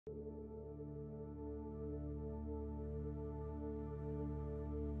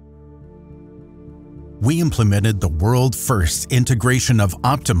We implemented the world-first integration of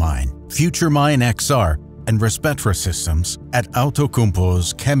OptiMine, FutureMine XR, and Respetra systems at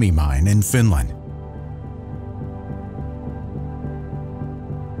Outokumpu's Kemi Mine in Finland.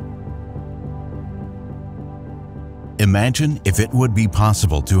 Imagine if it would be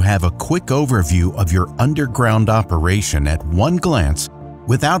possible to have a quick overview of your underground operation at one glance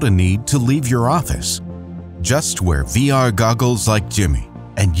without a need to leave your office. Just wear VR goggles like Jimmy,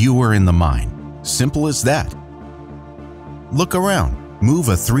 and you are in the mine. Simple as that. Look around. Move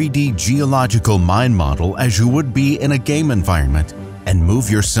a 3D geological mine model as you would be in a game environment and move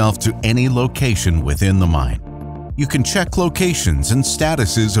yourself to any location within the mine. You can check locations and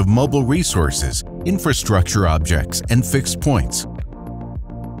statuses of mobile resources, infrastructure objects, and fixed points.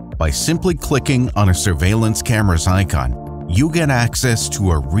 By simply clicking on a surveillance camera's icon, you get access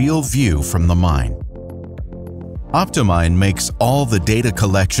to a real view from the mine. OptiMine makes all the data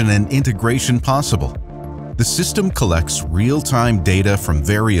collection and integration possible. The system collects real-time data from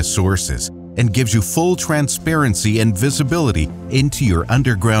various sources and gives you full transparency and visibility into your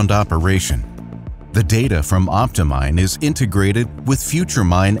underground operation. The data from OptiMine is integrated with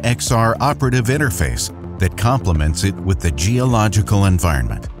FutureMine XR operative interface that complements it with the geological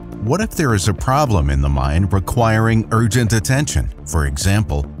environment. What if there is a problem in the mine requiring urgent attention? For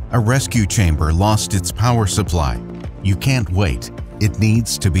example, a rescue chamber lost its power supply. You can't wait. It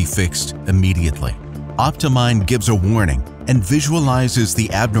needs to be fixed immediately. OptiMine gives a warning and visualizes the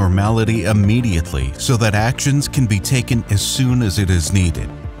abnormality immediately so that actions can be taken as soon as it is needed.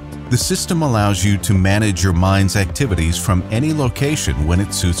 The system allows you to manage your mine's activities from any location when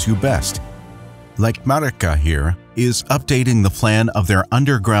it suits you best. Like Marika here is updating the plan of their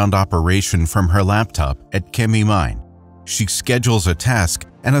underground operation from her laptop at Kemi Mine. She schedules a task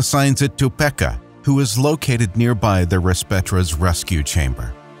and assigns it to Pekka, who is located nearby the Respetra's rescue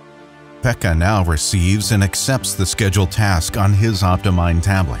chamber. Pekka now receives and accepts the scheduled task on his OptiMine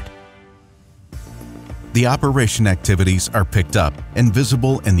tablet. The operation activities are picked up and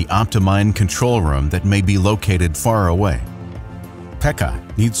visible in the OptiMine control room that may be located far away.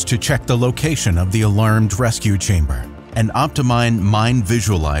 Pekka needs to check the location of the alarmed rescue chamber, and OptiMine Mine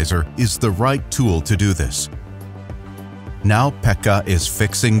Visualizer is the right tool to do this. Now Pekka is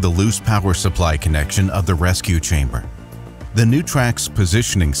fixing the loose power supply connection of the rescue chamber. The NEWTRAX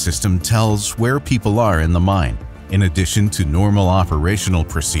positioning system tells where people are in the mine, in addition to normal operational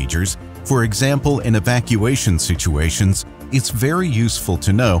procedures. For example, in evacuation situations, it's very useful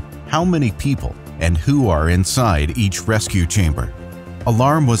to know how many people and who are inside each rescue chamber.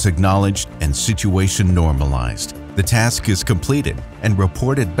 Alarm was acknowledged and situation normalized. The task is completed and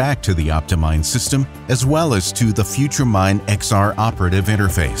reported back to the OptiMine system as well as to the FutureMine XR operative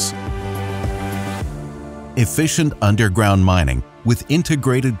interface. Efficient underground mining with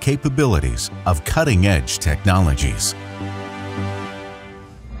integrated capabilities of cutting-edge technologies.